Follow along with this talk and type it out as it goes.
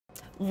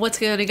What's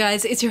going on,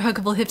 guys? It's your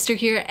huggable hipster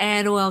here,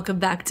 and welcome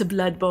back to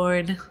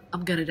Bloodborne.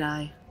 I'm gonna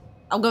die.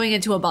 I'm going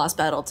into a boss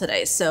battle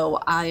today, so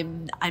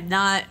I'm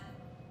not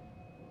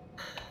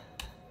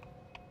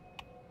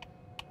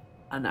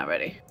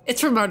ready. It's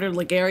from Martyr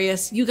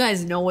Logarius. You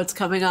guys know what's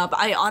coming up.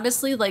 I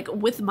honestly, like,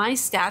 with my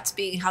stats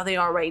being how they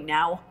are right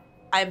now,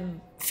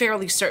 I'm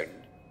fairly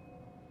certain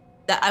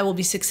that I will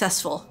be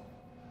successful.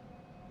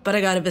 But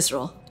I got a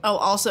visceral. Oh,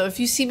 also, if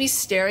you see me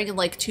staring in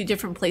like two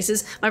different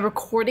places, my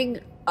recording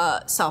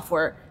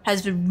software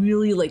has been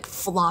really like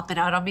flopping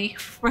out on me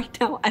right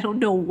now. I don't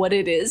know what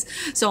it is.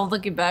 So I'm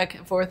looking back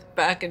and forth,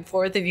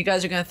 and you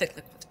guys are gonna think,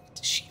 like,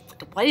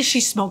 why is she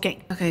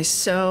smoking? Okay,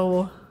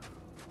 so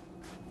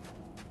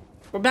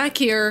we're back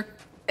here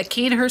at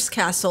KEDIERS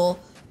Castle.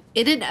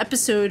 In an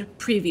episode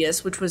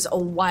previous, which was a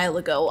while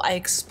ago, I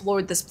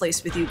explored this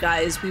place with you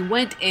guys. We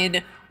went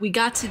in, we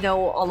got to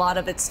know a lot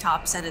of its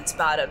tops and its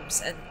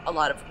bottoms and a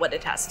lot of what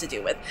it has to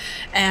do with.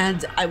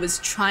 And I was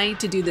trying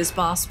to do this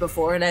boss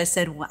before, and I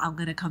said, well, I'm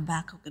gonna come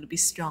back, I'm gonna be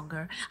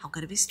stronger, I'm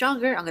gonna be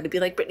stronger, I'm gonna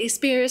be like Britney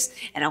Spears,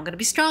 and I'm gonna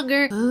be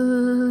stronger.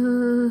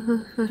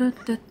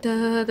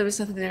 There was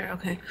nothing there,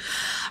 okay.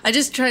 I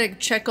just try to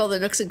check all the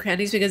nooks and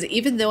crannies, because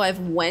even though I've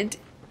went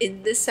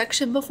in this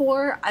section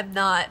before, I'm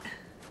not...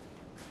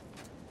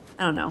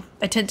 I don't know.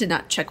 I tend to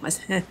not check my...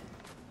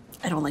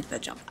 I don't like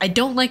that jump. I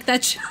don't like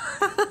that jump.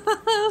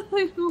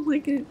 I don't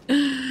like it.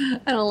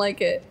 I don't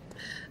like it.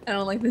 I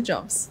don't like the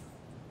jumps.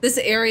 This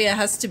area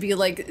has to be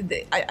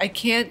like... I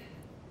can't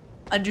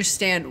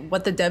understand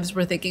what the devs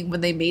were thinking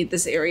when they made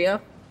this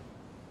area.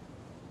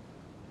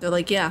 They're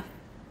like, yeah,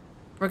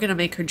 we're gonna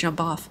make her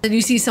jump off. Then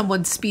you see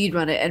someone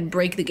speedrun it and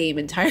break the game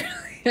entirely.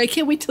 I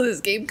can't wait till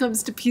this game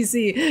comes to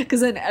PC,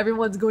 because then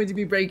everyone's going to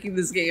be breaking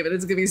this game and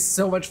it's gonna be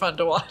so much fun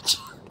to watch.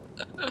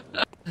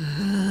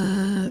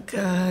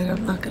 God,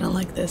 I'm not gonna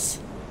like this.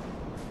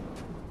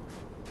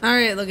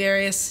 Alright,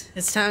 Logarius,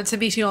 it's time to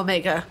meet you,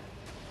 Omega.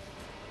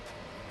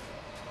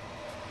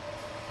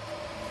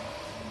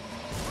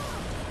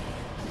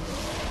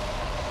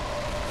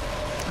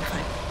 I'm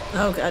fine.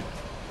 Oh god.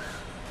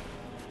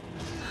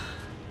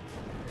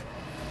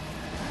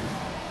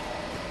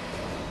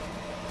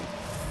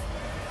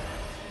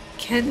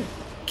 Can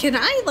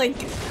I, like,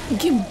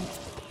 give...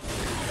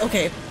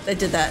 Okay, I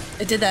did that.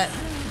 I did that.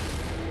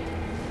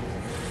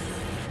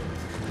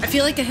 I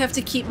feel like I have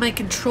to keep my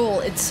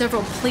control in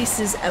several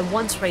places at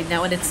once right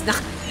now, and it's not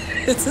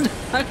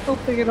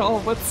helping at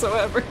all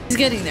whatsoever. He's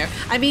getting there.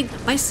 I mean,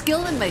 my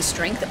skill and my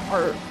strength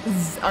are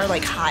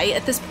like high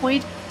at this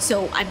point,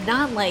 so I'm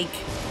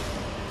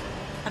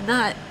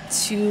not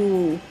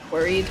too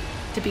worried,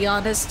 to be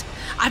honest.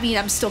 I mean,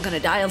 I'm still gonna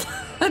die a lot,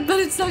 but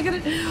it's not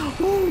gonna...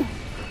 Ooh.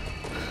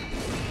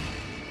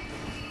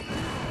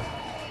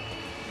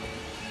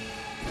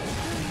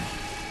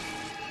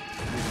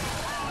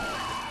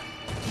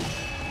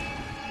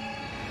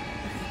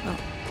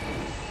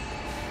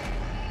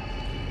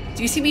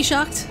 Do you see me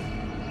shocked?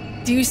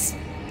 Do you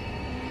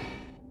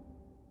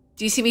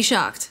see me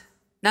shocked?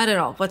 Not at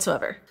all,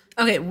 whatsoever.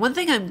 Okay, one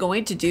thing I'm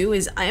going to do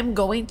is I'm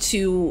going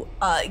to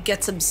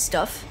get some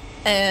stuff,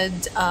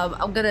 and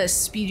I'm gonna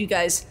speed you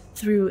guys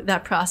through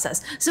that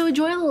process. So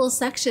enjoy a little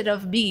section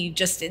of me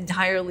just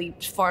entirely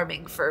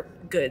farming for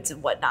goods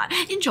and whatnot.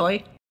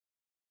 Enjoy.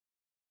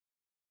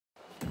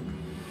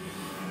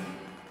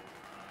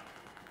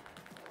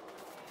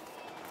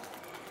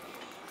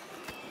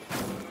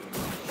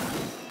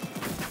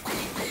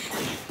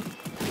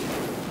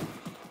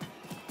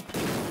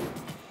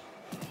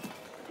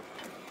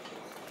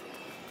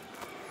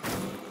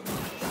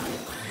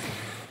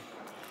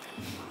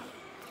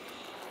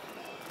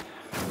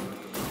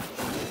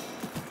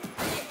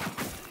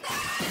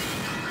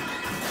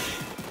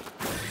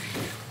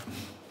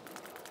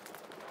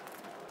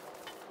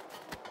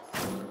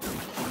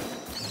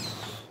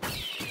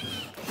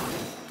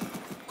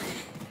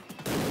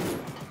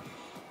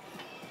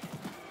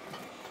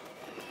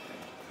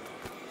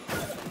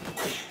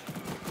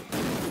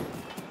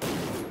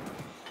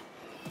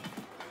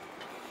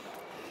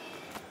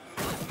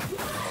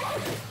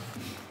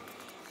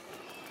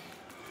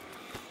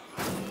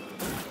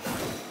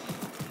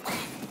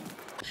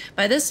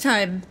 By this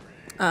time,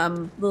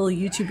 little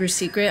YouTuber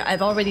secret,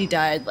 I've already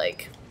died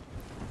like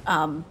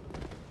a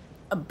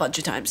bunch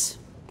of times.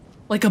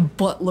 Like a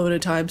buttload of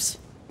times.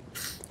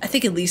 I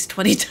think at least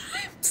 20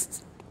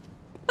 times.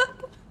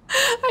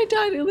 I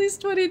died at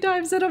least 20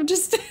 times and I'm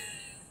just...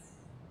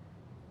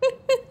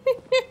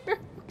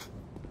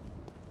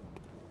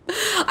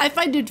 I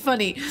find it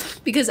funny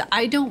because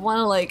I don't want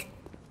to like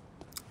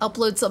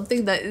upload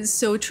something that is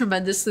so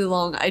tremendously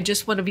long. I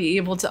just want to be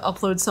able to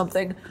upload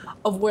something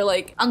of where,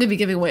 like, I'm gonna be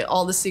giving away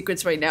all the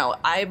secrets right now.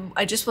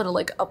 I just want to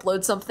like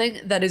upload something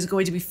that is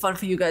going to be fun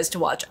for you guys to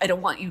watch. I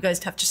don't want you guys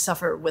to have to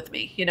suffer with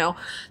me, you know?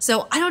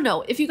 So I don't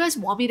know, if you guys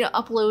want me to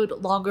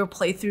upload longer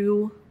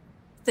playthrough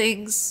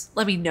things,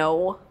 let me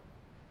know,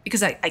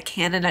 because I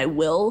can and I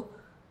will,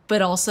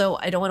 but also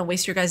I don't want to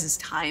waste your guys'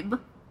 time.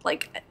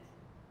 Like,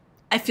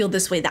 I feel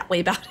this way, that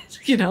way about it,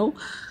 you know?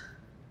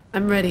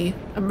 I'm ready.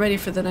 I'm ready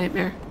for the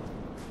nightmare.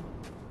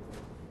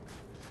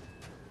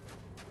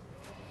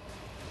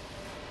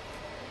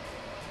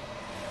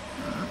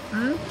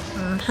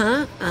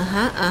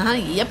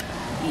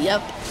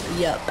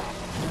 Yep.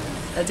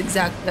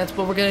 That's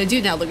what we're gonna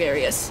do now,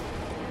 Logarius.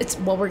 It's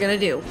what we're gonna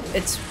do.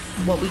 It's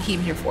what we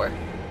came here for.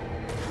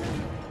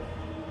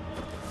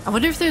 I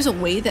wonder if there's a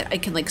way that I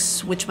can like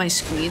switch my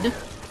screen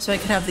so I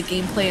could have the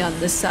gameplay on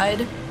this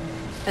side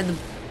and the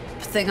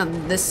thing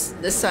on this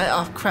side.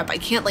 Oh crap, I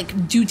can't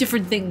like do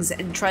different things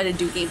and try to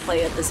do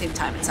gameplay at the same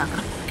time. It's not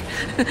gonna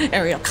work.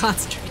 Ariel,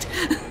 concentrate.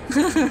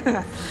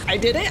 I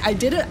did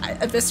it.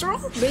 A visceral?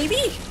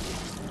 Maybe?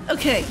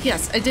 Okay,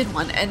 yes, I did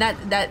one, and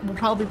that will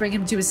probably bring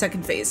him to his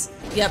second phase.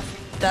 Yep,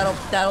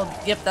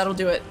 that'll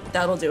do it.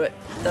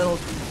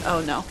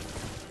 Oh no.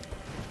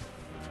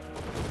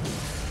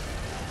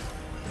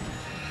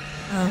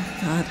 Oh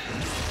god.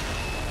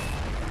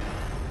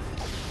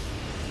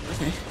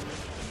 Okay.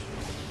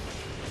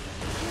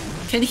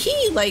 Can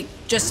he, like,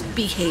 just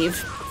behave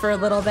for a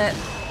little bit?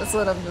 That's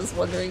what I'm just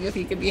wondering, if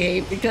he can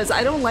behave, because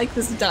I don't like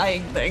this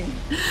dying thing.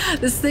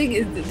 This thing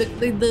is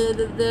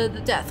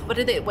the death. What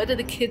do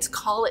the kids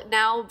call it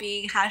now?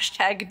 Being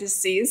hashtag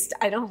deceased?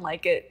 I don't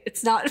like it.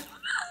 It's not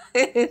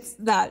it's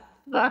not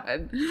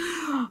fun.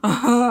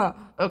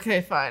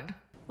 Okay, fine.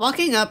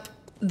 Walking up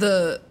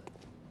the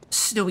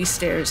snowy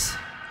stairs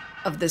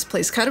of this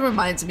place kind of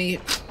reminds me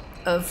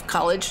of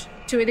college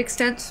to an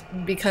extent,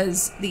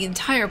 because the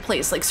entire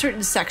place, like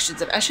certain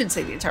sections of it, I shouldn't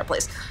say the entire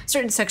place,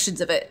 certain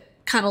sections of it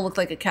kind of look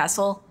like a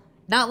castle.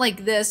 Not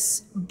like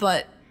this,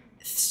 but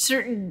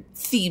certain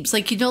themes,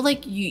 like, you know,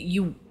 like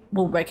you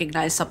will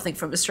recognize something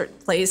from a certain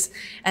place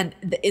and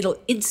it'll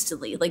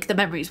instantly, like the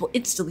memories will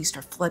instantly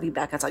start flooding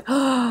back. It's like,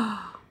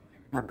 oh,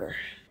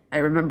 I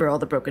remember all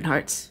the broken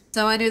hearts.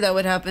 So I knew that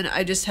would happen.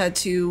 I just had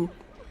to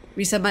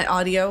reset my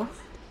audio.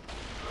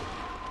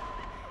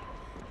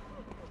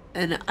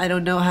 And I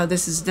don't know how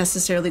this is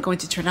necessarily going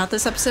to turn out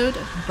this episode,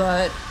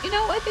 but you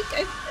know, I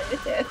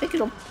think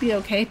it'll be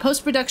okay.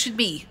 Post-production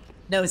me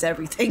knows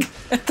everything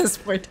at this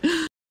point.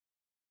 I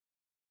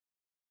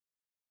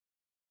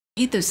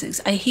hate those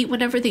things. I hate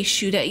whenever they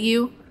shoot at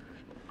you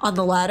on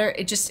the ladder.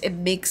 It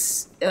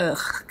makes,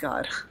 ugh,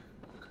 God.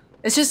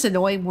 It's just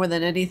annoying more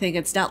than anything.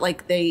 It's not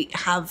like they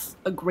have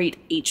a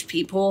great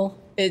HP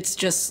pool. It's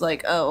just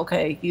like, oh,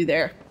 okay, you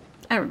there.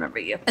 I remember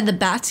you. And the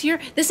bats here,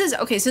 this is,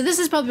 okay, so this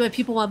is probably why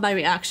people want my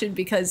reaction,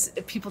 because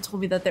people told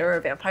me that there are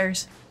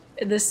vampires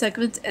in this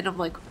segment, and I'm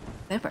like,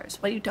 vampires?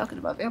 Why are you talking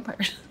about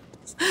vampires?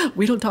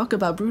 We don't talk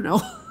about Bruno.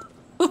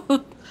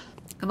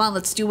 Come on,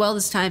 let's do well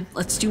this time.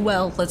 Let's do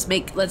well. Let's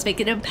make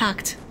an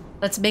impact.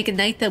 Let's make a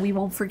night that we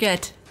won't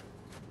forget.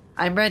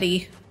 I'm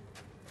ready.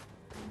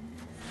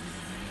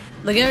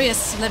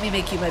 Logarius, let me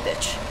make you my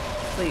bitch.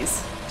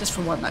 Please. Just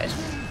for one night.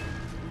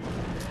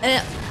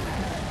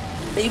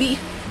 Maybe?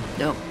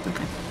 No.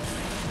 Okay.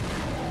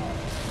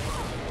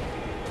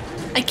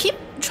 I keep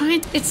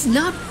trying. It's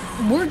not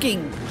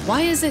working.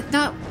 Why is it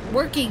not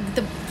working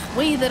the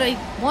way that I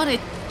want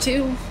it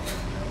to?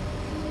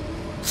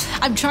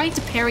 I'm trying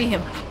to parry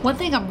him. One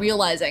thing I'm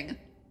realizing,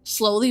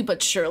 slowly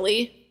but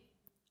surely,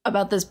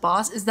 about this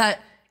boss is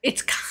that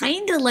it's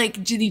kind of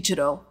like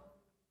Jinichiro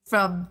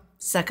from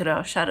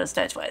Sekiro Shadows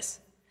Die Twice.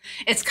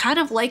 It's kind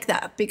of like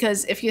that,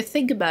 because if you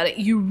think about it,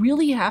 you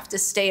really have to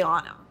stay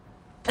on him.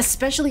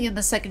 Especially in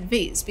the second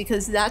phase,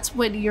 because that's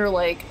when you're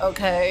like,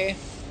 okay,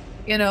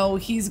 you know,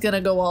 he's gonna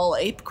go all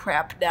ape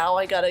crap now.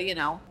 I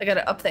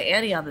gotta up the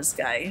ante on this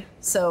guy.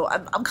 So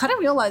I'm kind of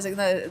realizing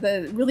that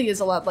it really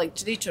is a lot like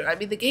Jinichiro. I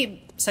mean, the game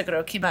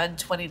Sekiro came out in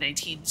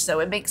 2019, so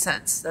it makes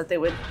sense that they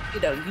would, you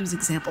know, use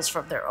examples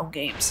from their own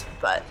games.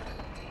 But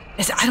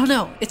I don't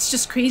know. It's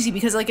just crazy,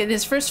 because like in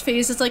his first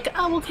phase, it's like,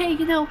 oh, okay,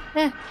 you know,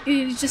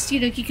 you just, you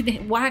know, you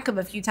can whack him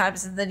a few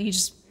times and then he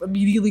just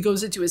immediately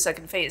goes into his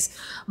second phase.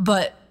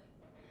 But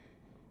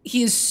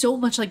he is so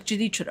much like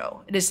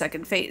Jinichiro in his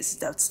second phase.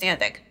 It's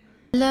outstanding.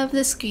 I love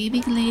the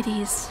screaming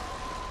ladies.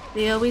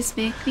 They always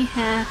make me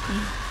happy.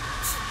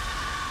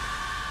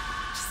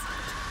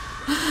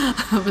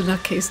 I'm a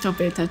nutcase, don't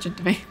pay attention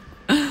to me.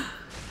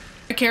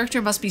 Our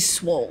character must be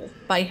swole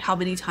by how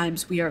many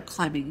times we are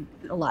climbing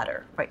a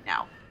ladder right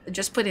now.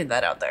 Just putting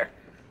that out there.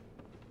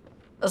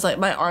 I was like,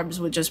 my arms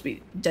would just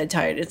be dead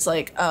tired. It's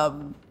like,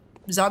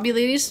 zombie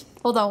ladies?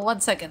 Hold on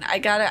 1 second. I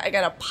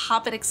gotta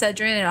pop an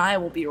Excedrin and I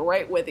will be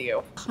right with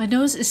you. My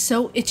nose is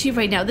so itchy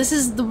right now. This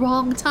is the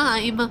wrong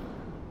time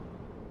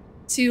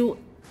to...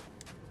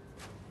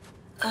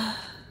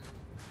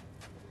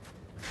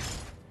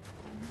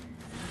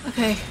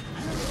 Okay.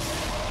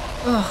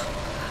 Ugh.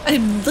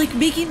 I'm like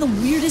making the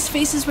weirdest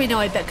faces right now,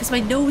 I bet, because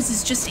my nose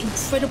is just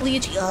incredibly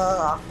itchy.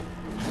 Ugh.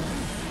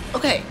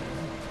 Okay.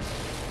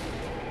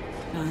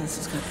 No, this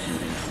is gonna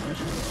panic.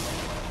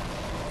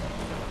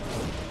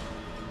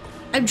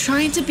 I'm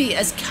trying to be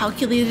as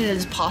calculated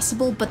as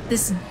possible, but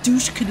this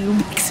douche canoe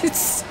makes it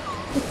so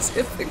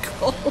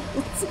difficult.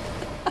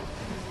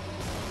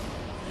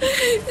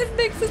 It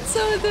makes it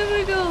so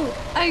difficult.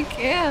 I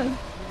can't.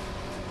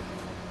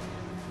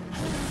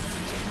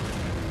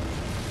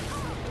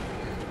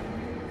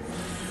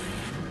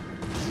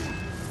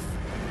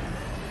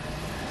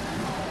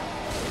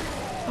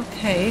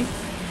 Okay.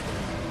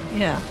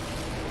 Yeah.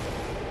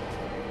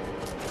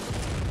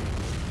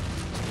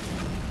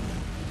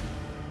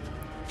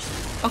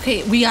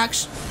 Okay, we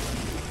actually...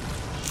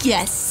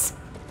 Yes.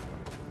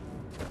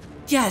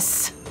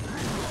 Yes.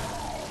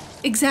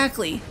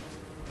 Exactly.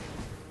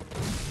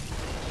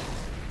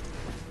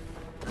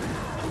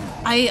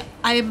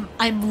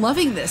 I'm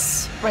loving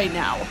this right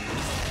now.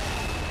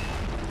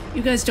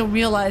 You guys don't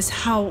realize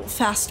how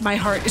fast my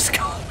heart is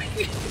going.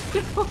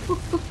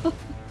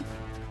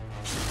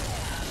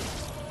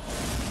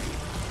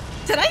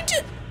 Did I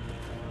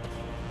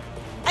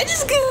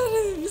just get out of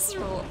this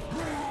roll?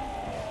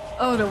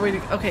 Oh no,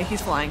 wait. Okay,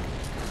 he's flying.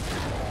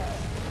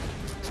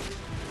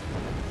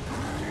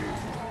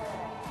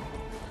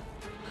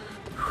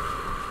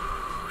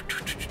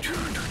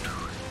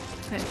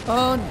 Okay.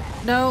 Oh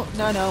no,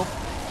 no, no.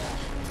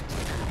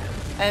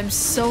 I'm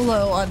so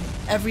low on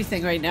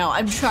everything right now.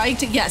 I'm trying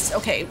to... Yes,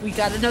 okay, we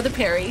got another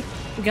parry.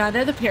 We got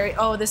another parry.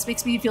 Oh, this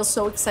makes me feel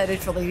so excited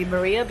for Lady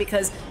Maria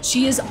because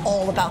she is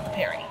all about the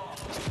parry.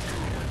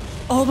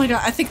 Oh my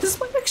god, I think this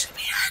might actually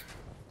be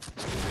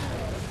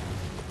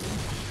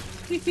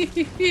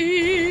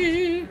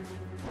it.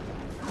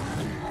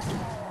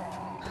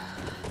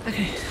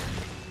 Okay.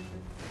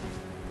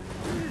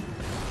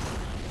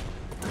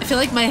 I feel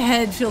like my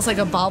head feels like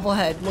a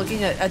bobblehead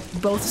looking at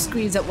both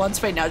screens at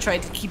once right now, trying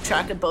to keep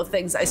track of both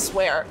things, I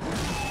swear.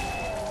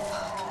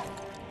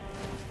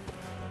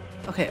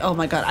 Okay, oh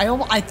my god,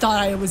 I thought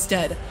I was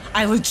dead.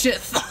 I legit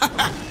thought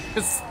I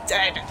was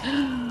dead.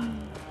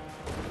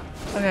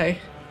 Okay.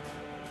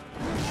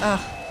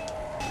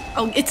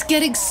 Oh, it's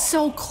getting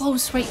so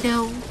close right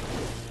now.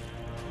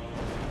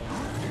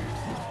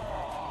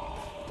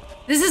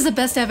 This is the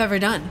best I've ever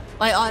done.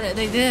 Like,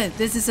 they did.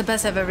 This is the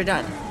best I've ever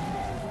done.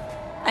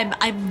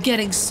 I'm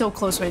getting so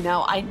close right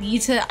now. I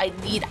need.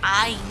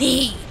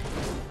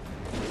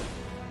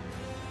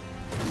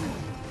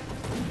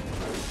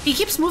 He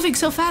keeps moving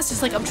so fast.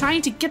 It's like I'm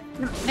trying to get.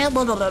 Okay.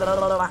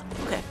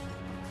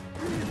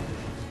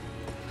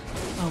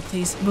 Oh,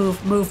 please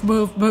move, move,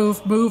 move,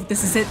 move, move.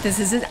 This is it. This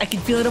is it. I can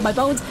feel it in my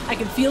bones. I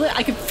can feel it.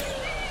 I can.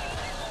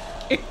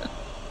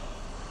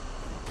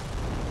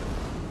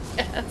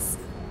 Yes.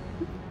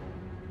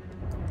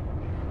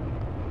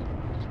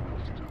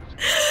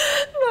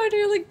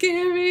 Martyr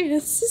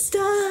Logarius,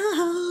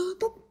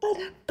 stop.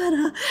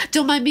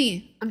 Don't mind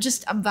me. I'm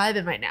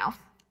vibing right now.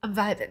 I'm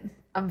vibing.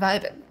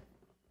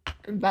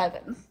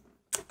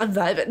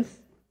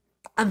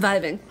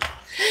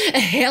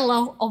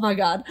 Hello. Oh my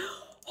god.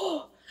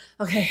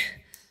 Okay.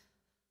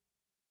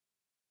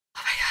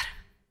 Oh my god.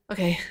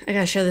 Okay, I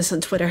gotta share this on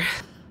Twitter.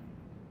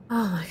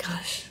 Oh my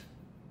gosh.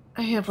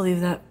 I can't believe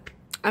that.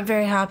 I'm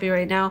very happy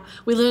right now.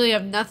 We literally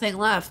have nothing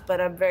left,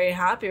 but I'm very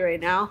happy right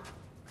now.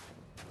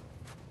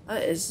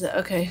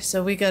 Okay,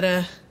 so we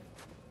gotta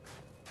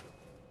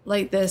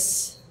light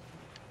this.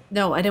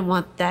 No, I didn't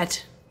want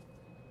that.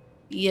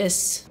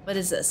 Yes. What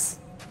is this?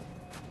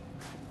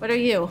 What are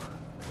you?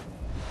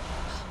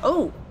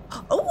 Oh!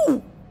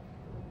 Oh!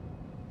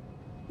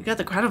 We got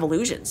the Crown of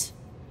Illusions.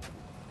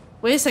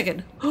 Wait a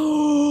second.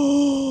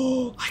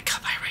 Oh! I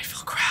got my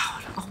rightful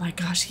crown. Oh my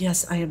gosh,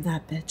 yes, I am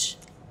that bitch.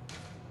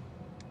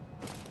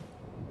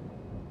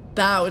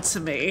 Bow to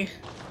me.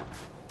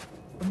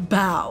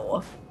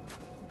 Bow.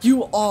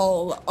 You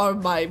all are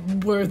my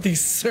worthy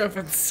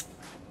servants.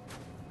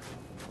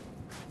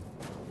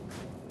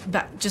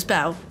 Just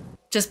bow.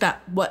 Just bow.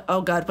 What?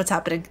 Oh god, what's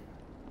happening?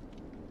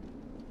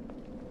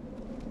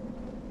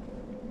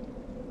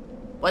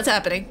 What's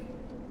happening?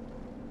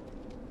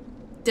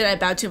 Did I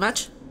bow too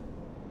much?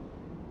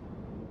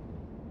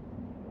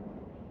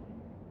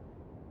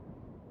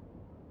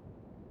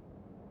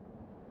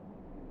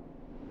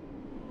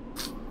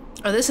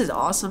 Oh, this is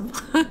awesome.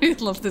 I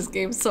love this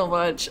game so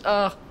much.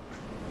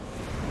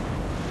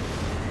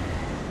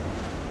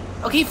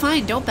 Okay,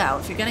 fine, don't bow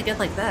if you're gonna get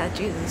like that,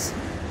 Jesus.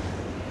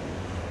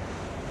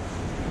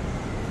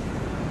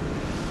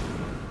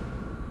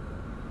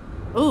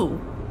 Ooh.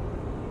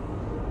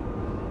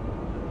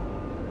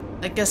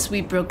 I guess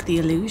we broke the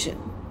illusion.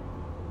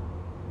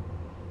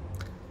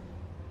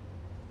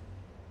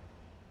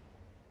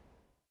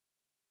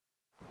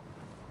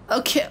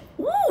 Okay.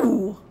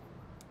 Ooh.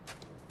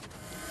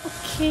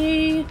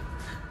 Okay.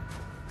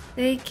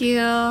 Thank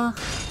you.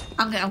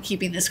 I'm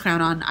keeping this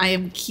crown on. I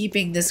am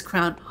keeping this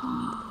crown.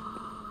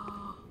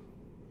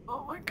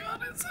 Oh my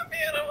god, it's so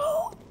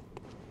beautiful.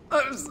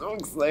 I'm so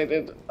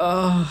excited.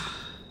 Oh.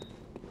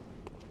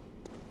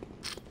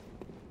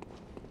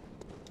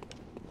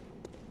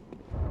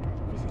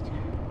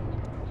 Visitor,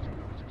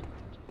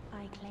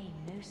 I claim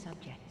no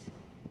subjects,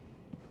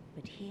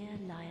 but here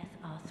lieth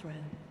our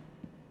throne.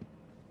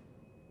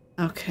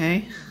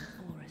 Okay.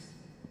 For us,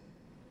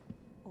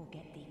 or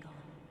get thee gone.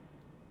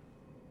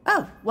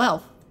 Oh,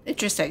 well,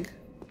 interesting.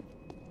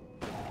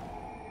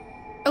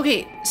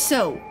 Okay,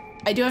 so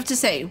I do have to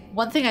say,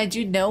 one thing I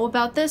do know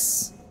about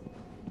this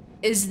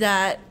is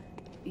that,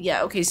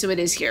 yeah, okay, so it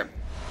is here.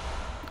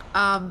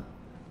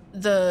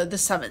 The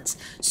summons.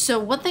 So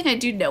one thing I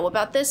do know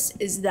about this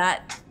is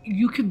that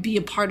you could be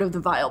a part of the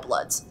Vile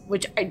Bloods,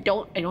 which I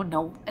don't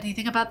know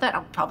anything about that.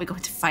 I'm probably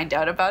going to find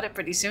out about it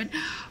pretty soon.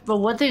 But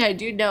one thing I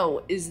do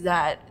know is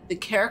that the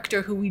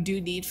character who we do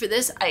need for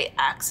this, I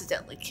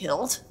accidentally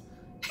killed.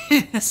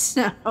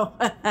 So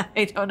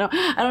I don't know.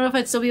 I don't know if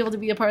I'd still be able to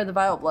be a part of the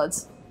Vile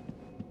Bloods.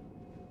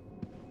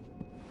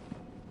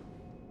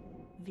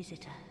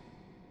 Visitor.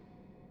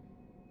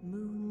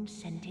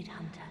 Moon-scented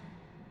hunter.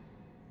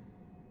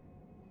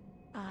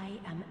 I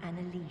am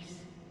Annalise,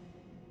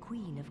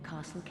 Queen of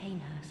Castle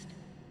Canehurst.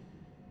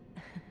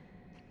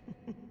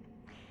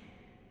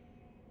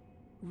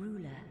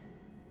 Ruler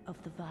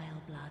of the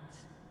Vile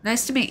Bloods.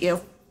 Nice to meet you.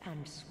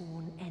 And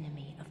sworn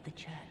enemy of the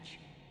Church.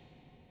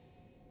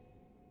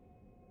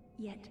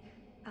 Yet,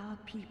 our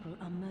people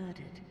are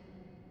murdered,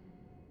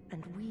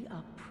 and we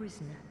are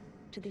prisoner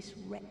to this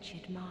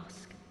wretched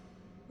mask.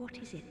 What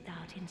is it thou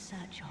art in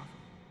search of?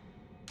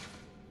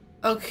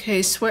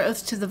 Okay, swear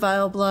oath to the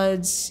Vile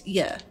Bloods.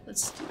 Yeah,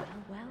 let's do that.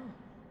 Well, well.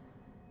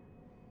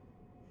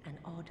 An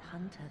odd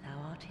hunter thou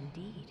art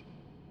indeed.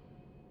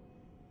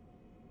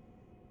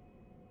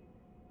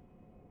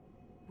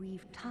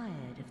 We've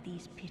tired of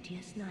these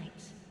piteous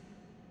nights.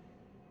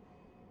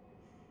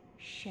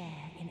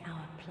 Share in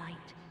our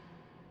plight,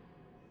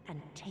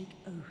 and take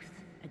oath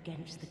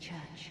against the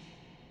Church.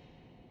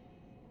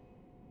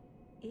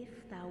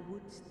 If thou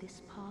wouldst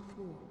this path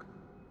walk,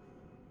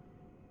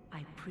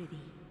 I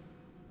prithee,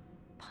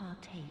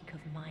 partake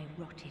of my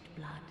rotted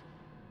blood.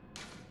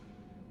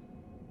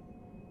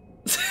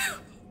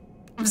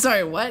 I'm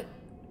sorry, what?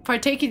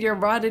 Partake in your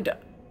rotted...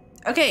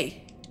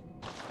 Okay.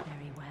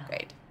 Very well.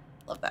 Great.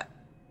 Love that.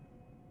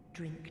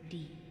 Drink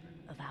deep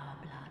of our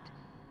blood.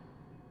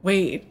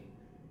 Wait.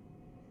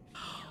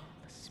 Feel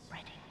the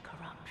spreading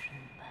corruption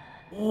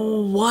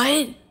burn.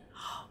 What?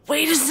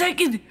 Wait a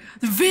second!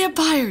 The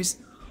vampires!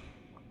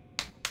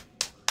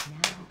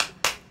 Now,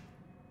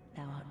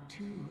 thou art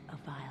too a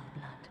vile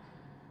blood.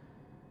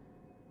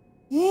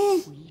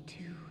 We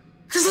too.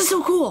 This is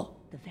so cool!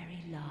 The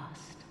very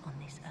last on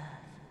this earth.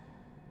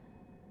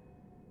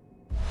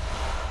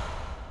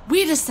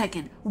 Wait a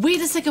second.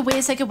 Wait a second. Wait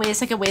a second. Wait a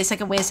second. Wait a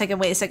second. Wait a second.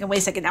 Wait a second. Wait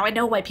a second. Now I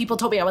know why people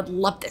told me I would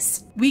love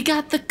this. We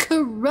got the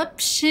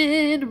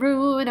corruption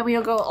rune, and we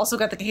also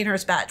got the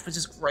Canehurst badge, which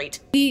is great.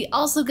 We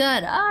also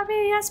got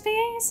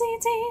RESPECT.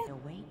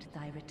 Await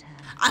thy return.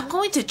 I'm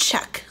going to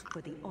check.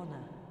 For the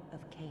honor of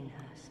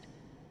Canehurst.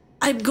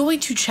 I'm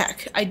going to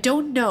check. I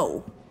don't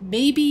know.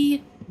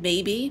 Maybe,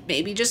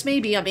 just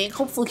maybe. I'm being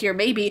hopeful here.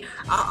 Maybe.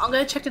 I'm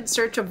going to check in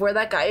search of where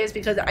that guy is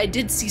because I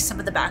did see some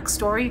of the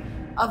backstory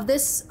of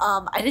this.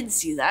 I didn't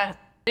see that.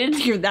 I didn't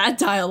hear that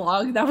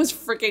dialogue. That was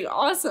freaking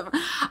awesome.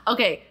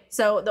 Okay,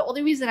 so the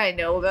only reason I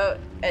know about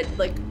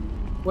like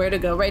where to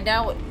go right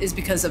now is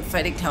because of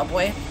fighting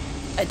Cowboy.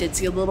 I did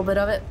see a little bit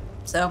of it,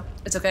 so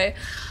it's okay.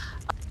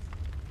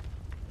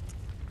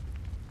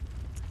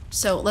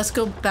 So let's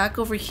go back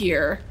over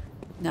here.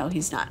 No,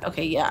 he's not.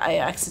 Okay, yeah, I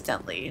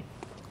accidentally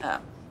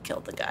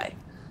killed the guy.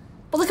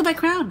 But look at my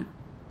crown.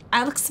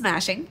 I look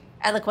smashing.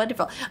 I look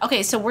wonderful.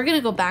 Okay, so we're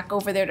gonna go back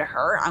over there to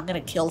her. I'm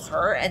gonna kill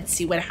her and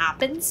see what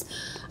happens.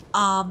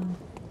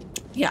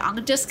 Yeah,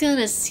 I'm just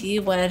gonna see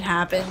what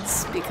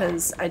happens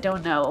because I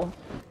don't know.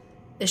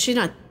 Is she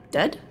not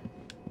dead?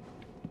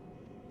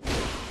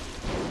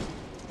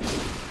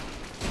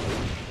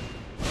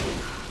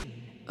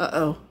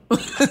 Uh-oh.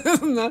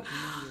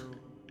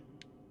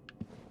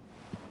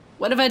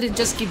 What if I did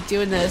just keep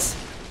doing this?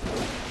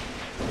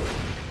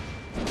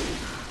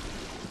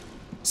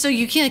 So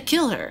you can't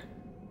kill her.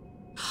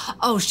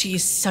 Oh,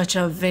 she's such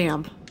a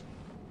vamp.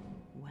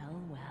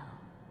 Well, well.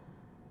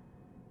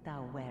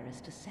 Thou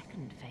wearest a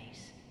second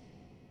face.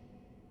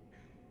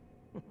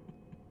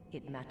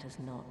 It matters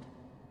not.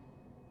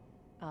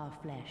 Our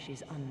flesh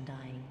is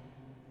undying.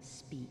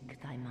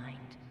 Speak thy mind.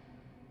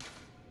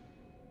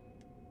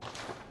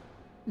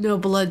 No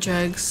blood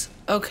dregs.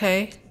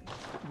 Okay.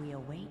 We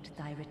await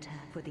thy return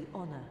for the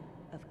honor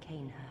of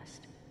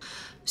Canehurst.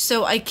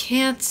 So I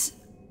can't...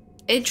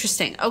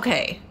 Interesting.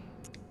 Okay.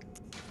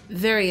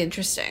 Very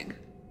interesting.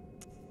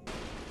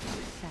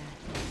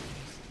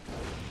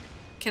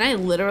 Can I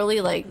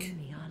literally, like...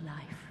 Only our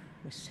life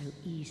was so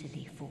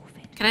easily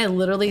forfeit. Can I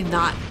literally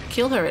not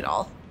kill her at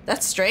all?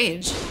 That's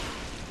strange.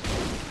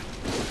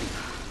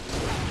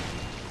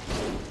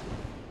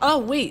 Oh,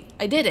 wait.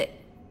 I did it.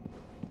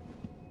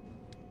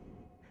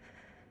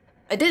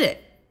 I did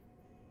it.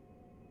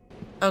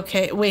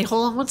 Okay, wait,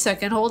 hold on one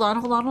second. Hold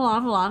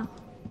on.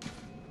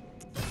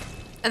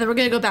 And then we're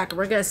gonna go back and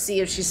we're gonna see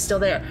if she's still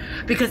there.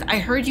 Because I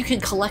heard you can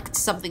collect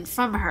something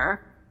from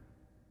her,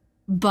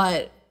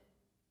 but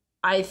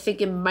I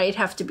think it might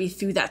have to be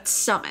through that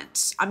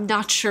summons. I'm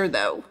not sure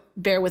though.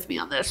 Bear with me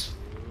on this.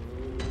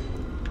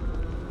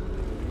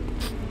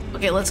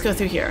 Okay, let's go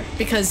through here.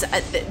 Because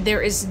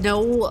there is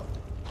no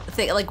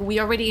thing, like we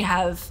already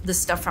have the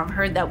stuff from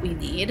her that we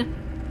need.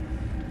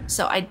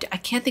 So I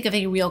can't think of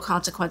any real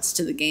consequence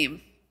to the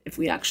game if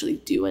we actually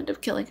do end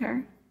up killing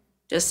her.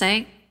 Just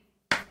saying.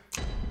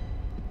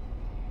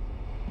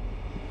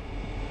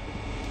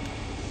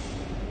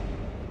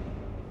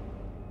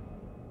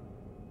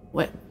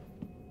 What?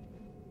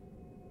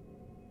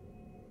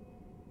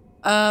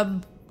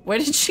 Where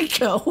did she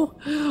go?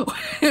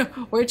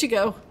 Where'd she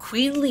go?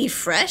 Queenly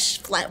fresh?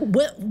 Flat,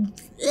 what?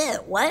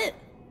 What?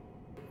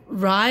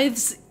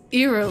 Writhes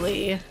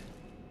eerily.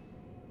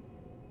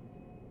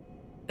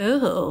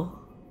 Ew.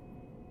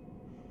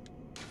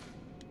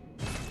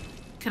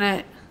 Can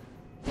I?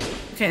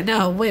 Okay,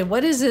 no, wait,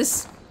 what is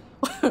this?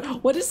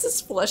 What is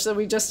this flesh that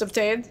we just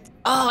obtained?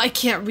 Oh, I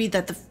can't read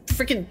that. The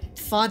freaking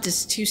font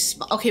is too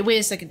small. Okay, wait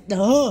a second.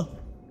 No.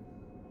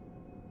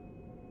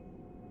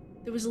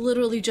 There was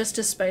literally just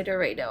a spider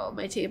right now on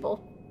my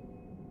table.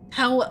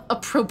 How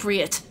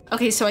appropriate.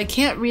 Okay, so I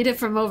can't read it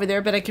from over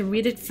there, but I can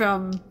read it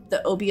from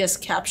the OBS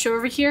capture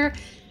over here.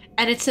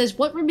 And it says,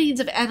 what remains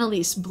of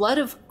Annalise, blood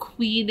of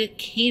Queen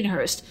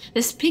Canehurst?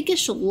 This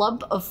pinkish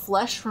lump of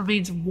flesh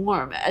remains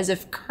warm, as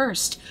if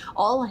cursed.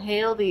 All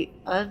hail the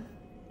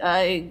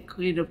undying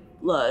Queen of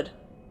Blood.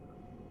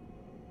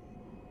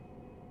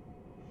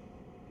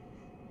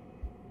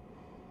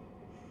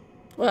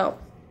 Well,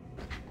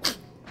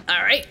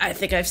 alright, I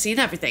think I've seen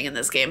everything in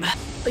this game.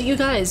 But you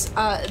guys,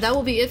 that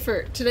will be it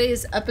for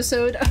today's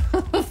episode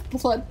of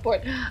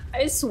Bloodborne.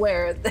 I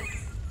swear that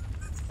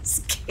this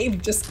game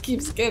just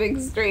keeps getting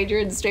stranger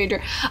and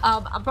stranger.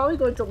 I'm probably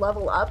going to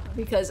level up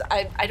because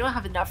I don't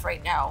have enough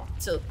right now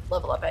to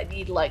level up. I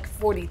need like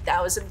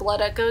 40,000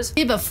 blood echoes.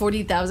 I need about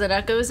 40,000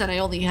 echoes and I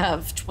only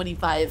have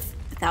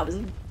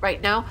 25,000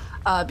 right now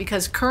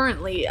because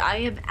currently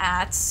I'm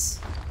at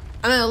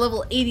a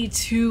level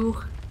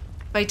 82.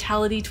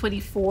 Vitality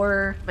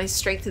 24, my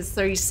strength is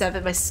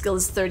 37, my skill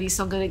is 30,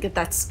 so I'm gonna get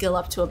that skill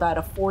up to about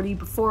a 40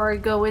 before I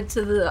go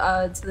into the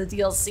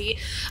DLC.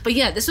 But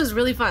yeah, this was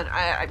really fun.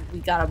 We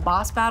got a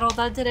boss battle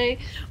done today.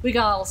 We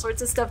got all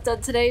sorts of stuff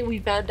done today. We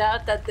found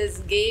out that this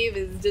game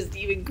is just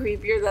even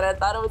creepier than I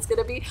thought it was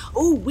gonna be.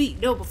 Oh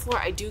wait, no, before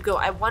I do go,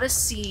 I want to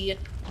see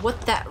what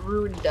that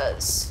rune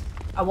does.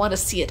 I want to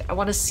see it. I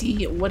want to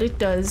see what it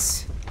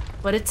does,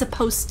 what it's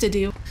supposed to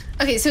do.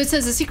 Okay, so it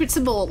says a secret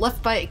symbol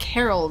left by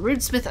Carol,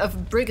 runesmith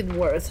of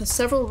Briggenworth.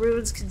 Several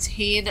runes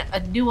contain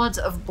a nuance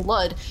of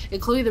blood,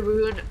 including the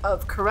rune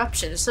of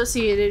corruption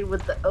associated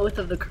with the oath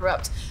of the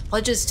corrupt.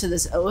 Pledges to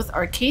this oath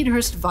are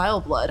Canehurst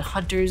Vileblood,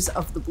 hunters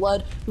of the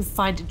blood who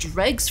find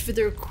dregs for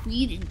their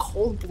queen in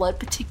cold blood,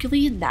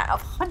 particularly in that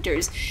of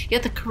hunters.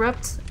 Yet the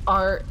corrupt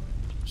are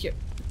here.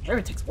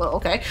 Heretics, well,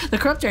 okay. The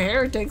corrupt are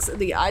heretics in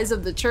the eyes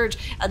of the church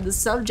and the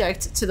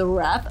subject to the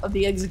wrath of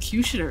the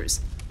executioners.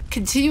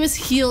 Continuous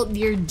heal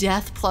near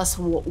death plus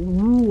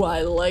ooh,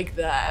 I like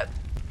that.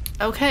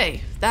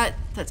 Okay,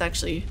 that's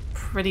actually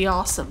pretty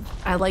awesome.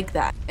 I like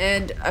that.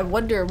 And I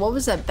wonder, what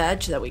was that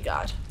badge that we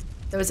got?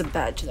 There was a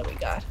badge that we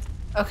got.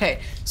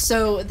 Okay,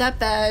 so that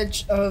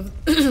badge of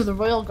the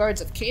Royal Guards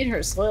of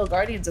Canehurst, Loyal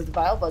Guardians of the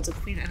Vilebloods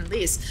of Queen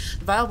Annalise.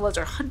 The Vilebloods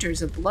are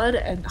hunters of blood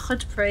and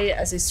hunt prey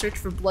as they search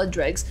for blood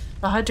dregs.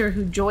 The hunter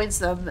who joins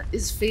them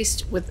is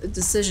faced with a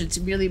decision to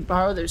merely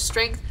borrow their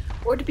strength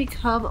or to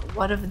become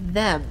one of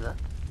them.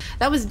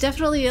 That was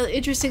definitely an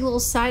interesting little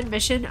side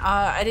mission.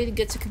 I didn't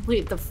get to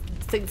complete the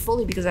thing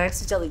fully because I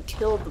accidentally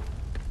killed the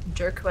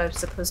jerk who I was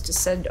supposed to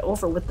send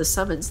over with the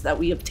summons that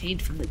we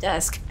obtained from the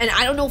desk. And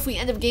I don't know if we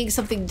end up getting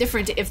something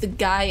different if the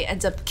guy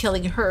ends up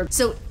killing her.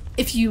 So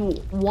if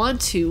you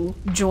want to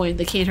join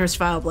the Canehurst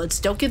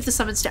Vilebloods, don't give the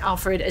summons to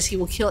Alfred as he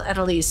will kill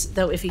Annalise,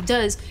 though if he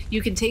does,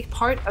 you can take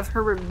part of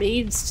her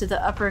remains to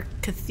the upper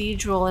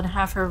cathedral and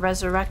have her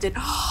resurrected.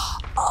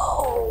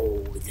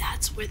 Oh,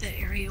 that's where the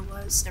area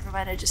was. Never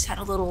mind, I just had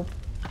a little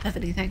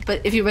epiphany thing.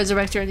 But if you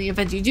resurrect her in the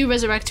event you do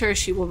resurrect her,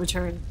 she will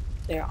return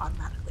there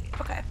automatically.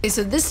 Okay,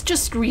 so this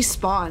just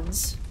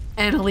respawns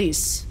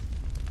Annalise.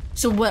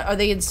 So what, are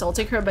they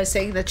insulting her by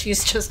saying that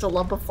she's just a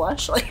lump of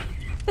flesh? Like,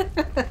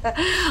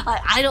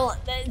 I don't,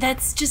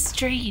 that's just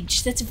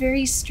strange. That's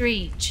very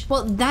strange.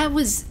 Well, that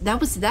was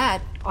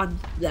that on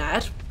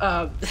that.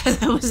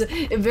 That was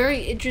a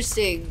very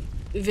interesting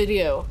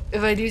video,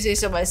 if I do say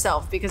so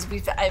myself, because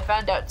I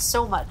found out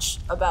so much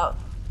about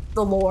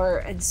the lore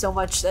and so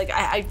much, like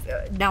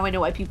now I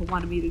know why people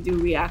wanted me to do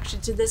reaction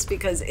to this,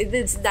 because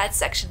that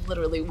section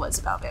literally was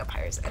about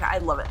vampires and I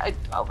love it.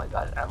 Oh my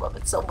god, I love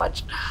it so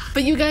much.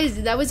 But you guys,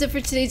 that was it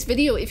for today's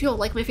video. If you don't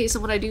like my face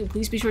and what I do,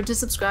 please be sure to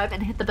subscribe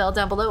and hit the bell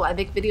down below. I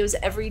make videos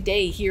every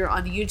day here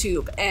on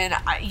YouTube, and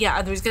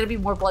yeah, there's gonna be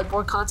more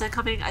Bloodborne content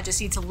coming. I just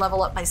need to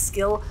level up my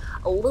skill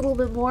a little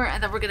bit more,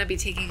 and then we're gonna be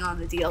taking on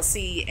the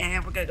DLC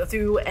and we're gonna go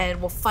through and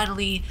we'll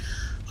finally,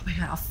 oh my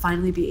god, I'll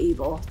finally be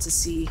able to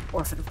see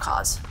Orphan of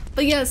Cause.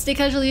 But yeah, stay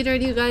casually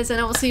nerdy, you guys,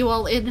 and I will see you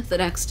all in the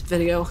next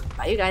video.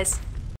 Bye, you guys.